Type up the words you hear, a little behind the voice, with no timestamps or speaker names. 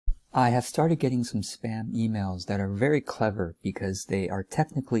I have started getting some spam emails that are very clever because they are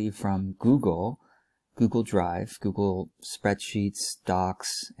technically from Google, Google Drive, Google Spreadsheets,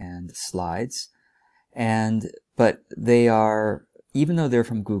 Docs, and Slides. But they are, even though they're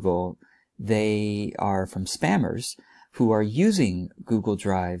from Google, they are from spammers who are using Google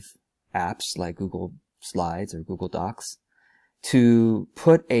Drive apps like Google Slides or Google Docs to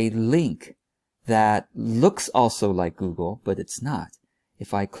put a link that looks also like Google, but it's not.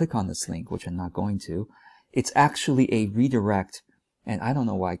 If I click on this link, which I'm not going to, it's actually a redirect. And I don't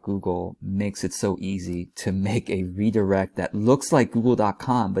know why Google makes it so easy to make a redirect that looks like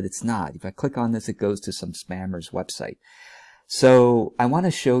google.com, but it's not. If I click on this, it goes to some spammer's website. So I want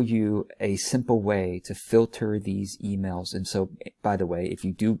to show you a simple way to filter these emails. And so, by the way, if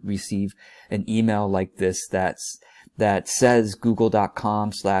you do receive an email like this that says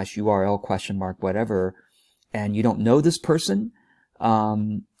google.com/URL ? Whatever, and you don't know this person,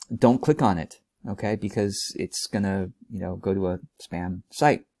 don't click on it, okay? Because it's gonna, go to a spam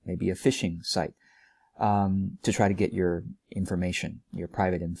site, maybe a phishing site, to try to get your information, your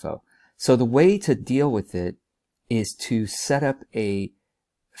private info. So the way to deal with it is to set up a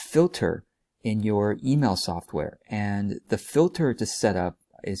filter in your email software. And the filter to set up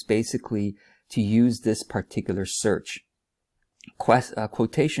is basically to use this particular search.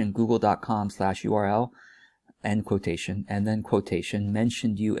 Quotation google.com/URL, end quotation, and then quotation,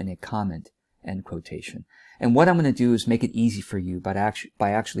 mentioned you in a comment, end quotation. And what I'm going to do is make it easy for you by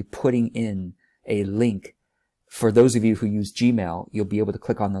actually putting in a link. For those of you who use Gmail, you'll be able to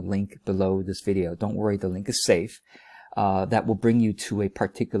click on the link below this video. Don't worry, the link is safe. That will bring you to a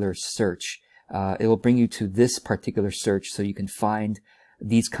particular search. It will bring you to this particular search so you can find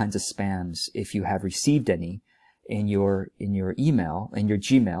these kinds of spams if you have received any in your email, in your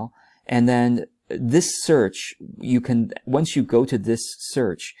Gmail. And then this search, once you go to this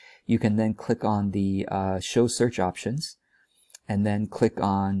search, you can then click on the show search options and then click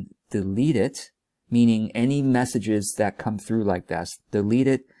on delete it, meaning any messages that come through like that, delete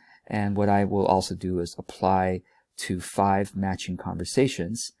it. And what I will also do is apply to 5 matching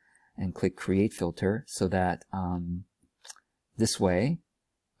conversations and click create filter so that this way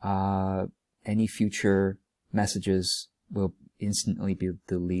any future messages will instantly be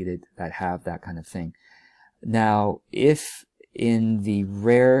deleted that have that kind of thing. Now, if in the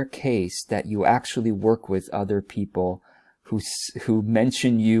rare case that you actually work with other people who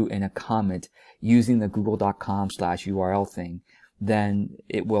mention you in a comment using the google.com/URL thing, then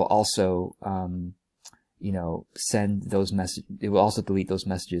it will also, send those messages. It will also delete those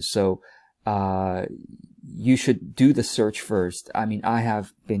messages. So, you should do the search first. I mean, I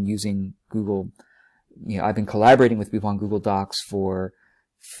have been using Google, I've been collaborating with people on Google Docs for,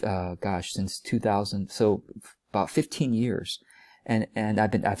 since 2000. So about 15 years. And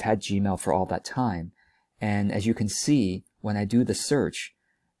I've had Gmail for all that time. And as you can see, when I do the search,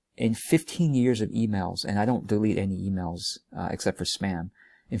 in 15 years of emails, and I don't delete any emails except for spam.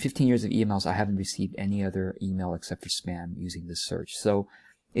 In 15 years of emails, I haven't received any other email except for spam using this search. So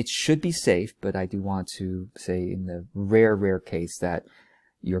it should be safe, but I do want to say in the rare case that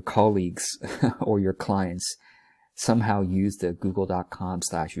your colleagues or your clients somehow use the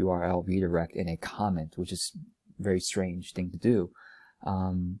google.com/URL redirect in a comment, which is a very strange thing to do.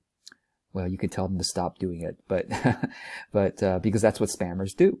 Well, you could tell them to stop doing it, but because that's what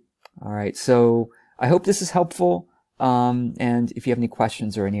spammers do. All right, so I hope this is helpful. And if you have any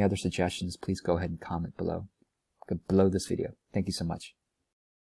questions or any other suggestions, please go ahead and comment below this video. Thank you so much.